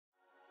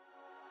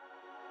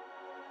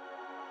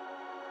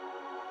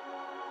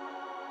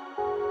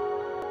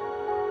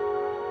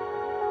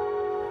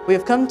We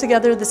have come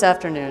together this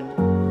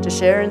afternoon to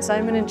share in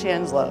Simon and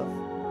Qian's love.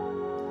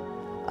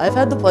 I've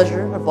had the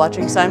pleasure of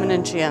watching Simon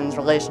and Qian's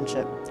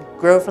relationship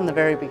grow from the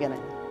very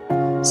beginning.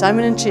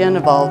 Simon and Qian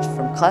evolved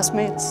from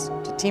classmates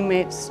to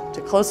teammates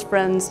to close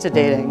friends to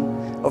dating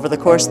over the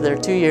course of their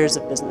 2 years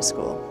of business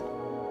school.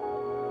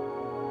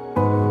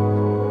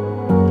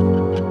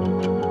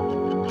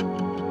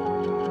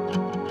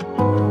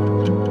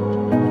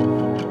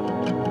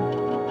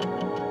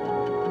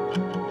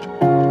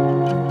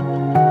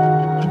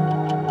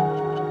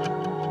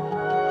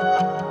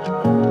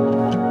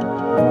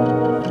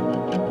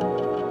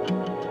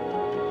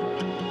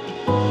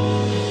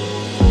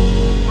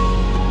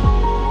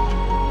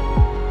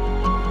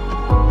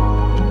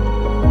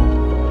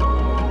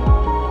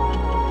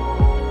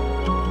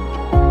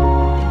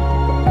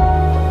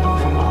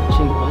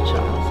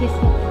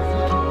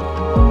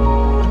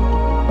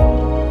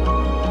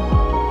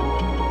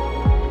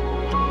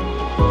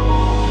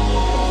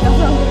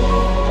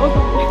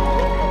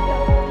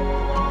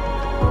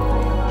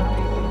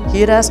 He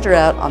had asked her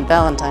out on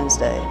Valentine's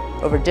Day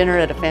over dinner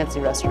at a fancy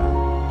restaurant.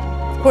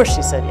 Of course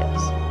she said yes.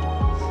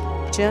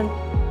 Qian,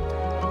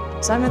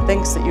 Simon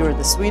thinks that you are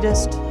the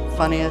sweetest,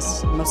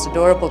 funniest, most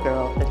adorable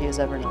girl that he has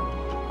ever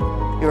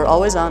known. You are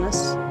always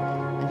honest,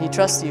 and he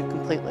trusts you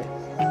completely.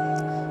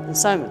 And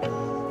Simon,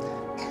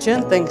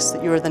 Qian thinks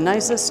that you are the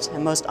nicest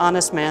and most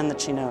honest man that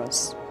she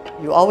knows.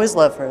 You always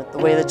love her the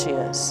way that she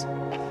is.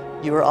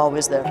 You are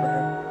always there for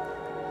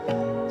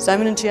her.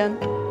 Simon and Qian,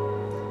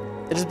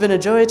 it has been a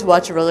joy to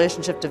watch your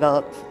relationship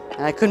develop,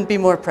 and I couldn't be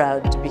more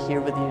proud to be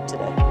here with you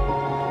today.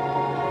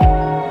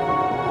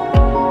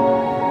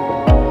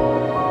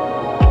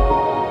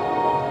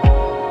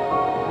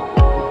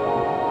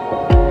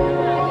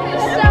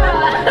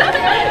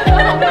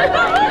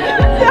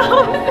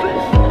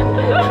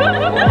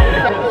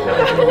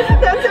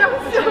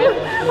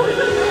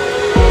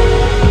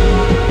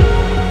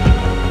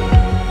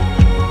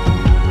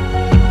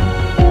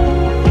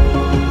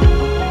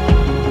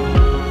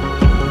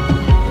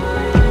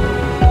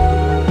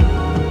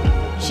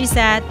 She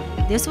said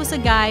this was a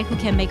guy who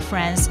can make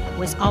friends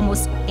with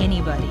almost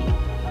anybody.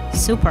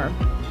 Super.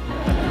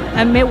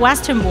 A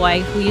Midwestern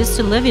boy who used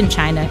to live in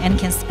China and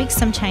can speak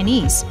some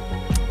Chinese.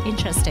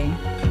 Interesting.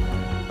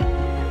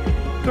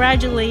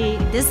 Gradually,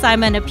 this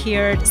Simon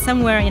appeared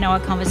somewhere in our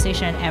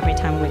conversation every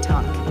time we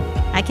talk.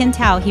 I can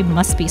tell he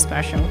must be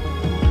special.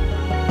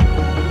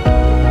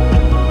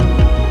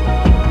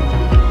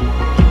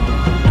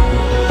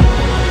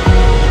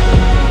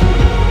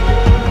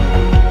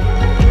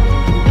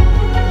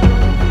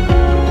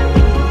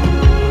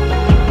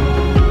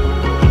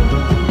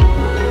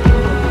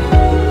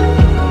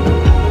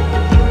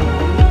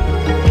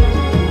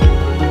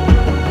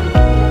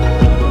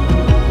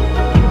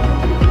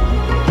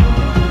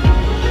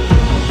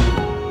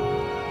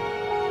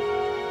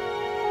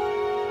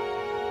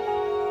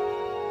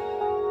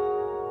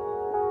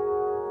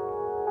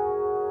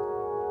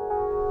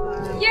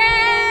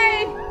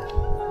 Yay!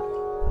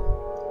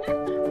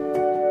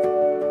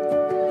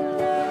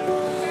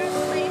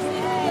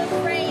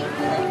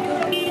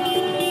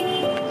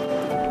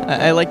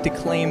 I like to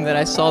claim that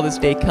I saw this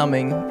day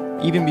coming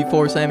even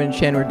before Simon and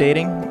Qian were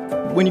dating.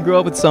 When you grow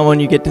up with someone,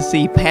 you get to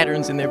see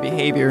patterns in their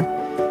behavior.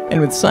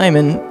 And with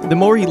Simon, the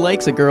more he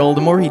likes a girl,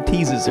 the more he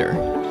teases her.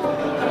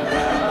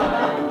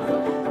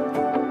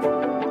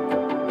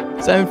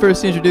 Simon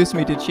first introduced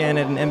me to Qian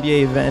at an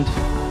MBA event.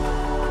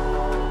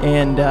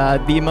 And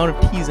the amount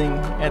of teasing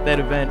at that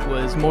event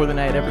was more than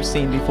I had ever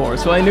seen before,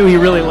 so I knew he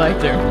really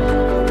liked her.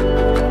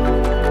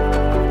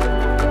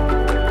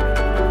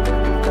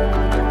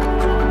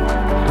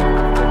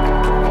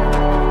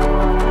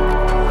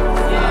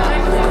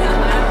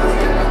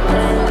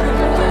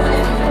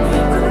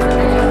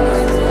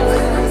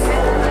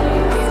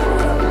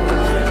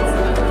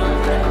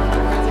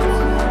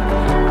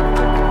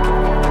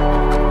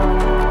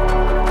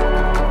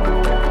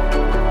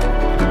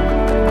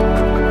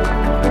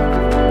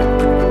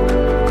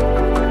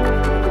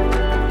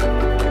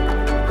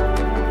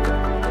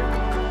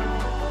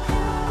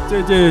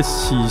这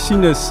喜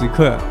庆的时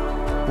刻，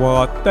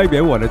我代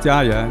表我的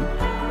家人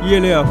热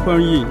烈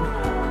欢迎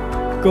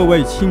各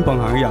位亲朋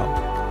好友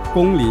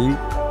光临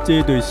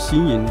这对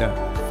新人的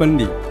婚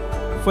礼，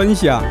分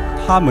享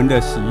他们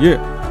的喜悦。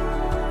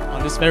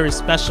On this very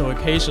special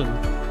occasion,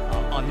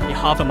 on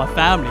behalf of my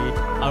family,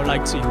 I would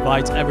like to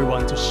invite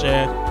everyone to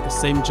share the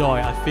same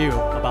joy I feel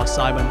about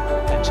Simon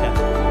and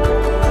Qian.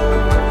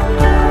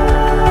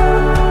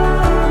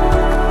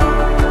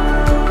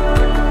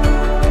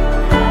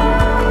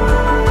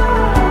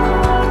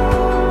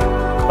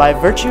 By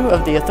virtue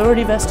of the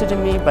authority vested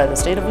in me by the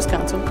state of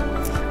Wisconsin,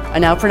 I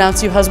now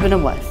pronounce you husband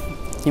and wife.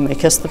 You may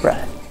kiss the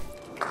bride.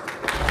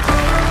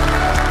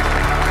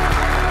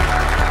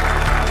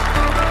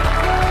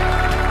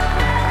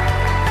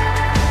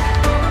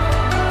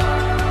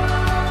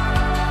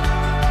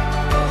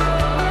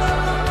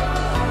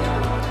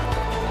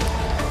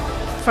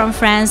 From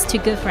friends to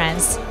good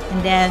friends,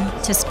 and then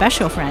to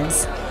special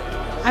friends.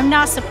 I'm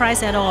not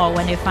surprised at all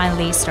when they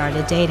finally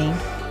started dating.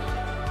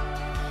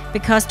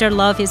 because their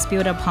love is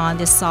built upon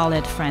this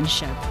solid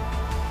friendship.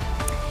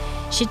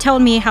 She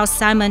told me how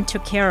Simon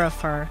took care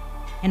of her,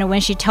 and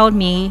when she told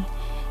me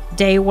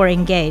they were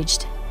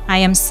engaged, I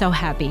am so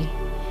happy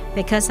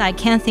because I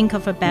can't think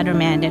of a better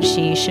man that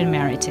she should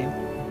marry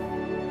to.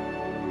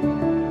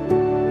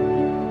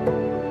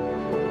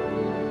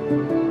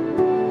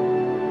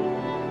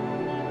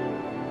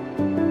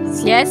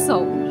携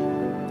手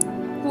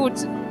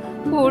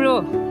步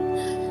入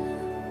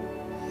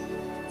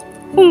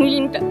婚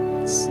姻的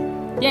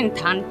殿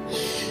堂，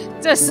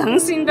这神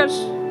圣的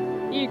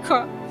一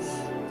刻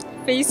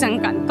非常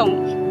感动，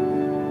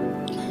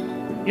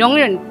永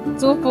远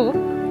祝福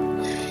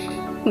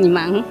你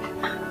们，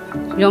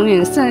永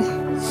远是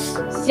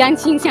相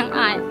亲相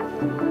爱，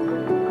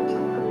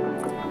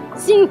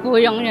幸福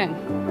永远，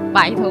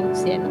白头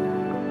偕老。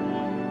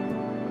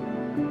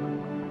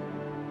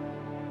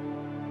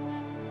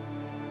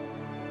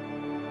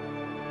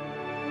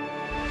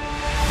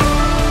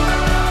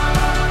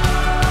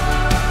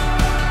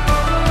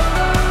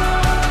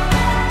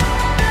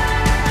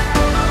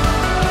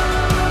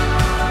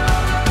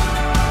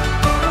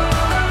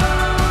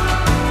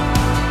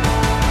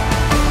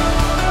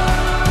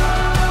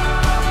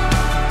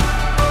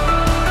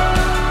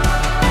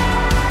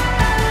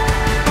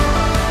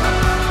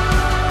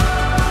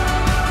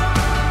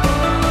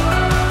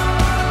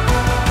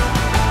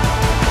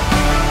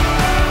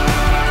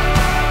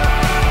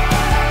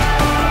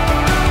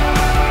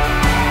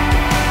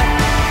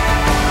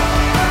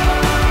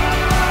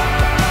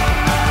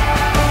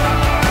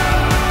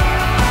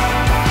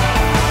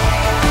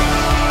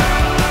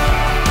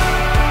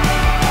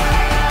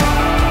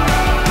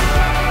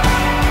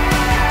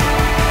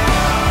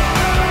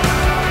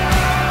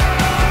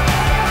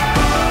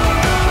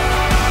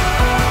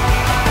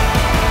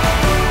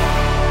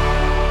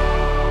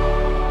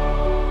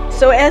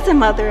So as a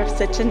mother of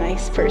such a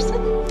nice person,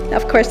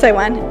 of course I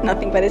want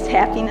nothing but his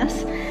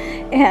happiness,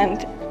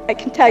 and I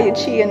can tell you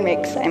Qian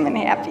makes Simon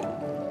happy.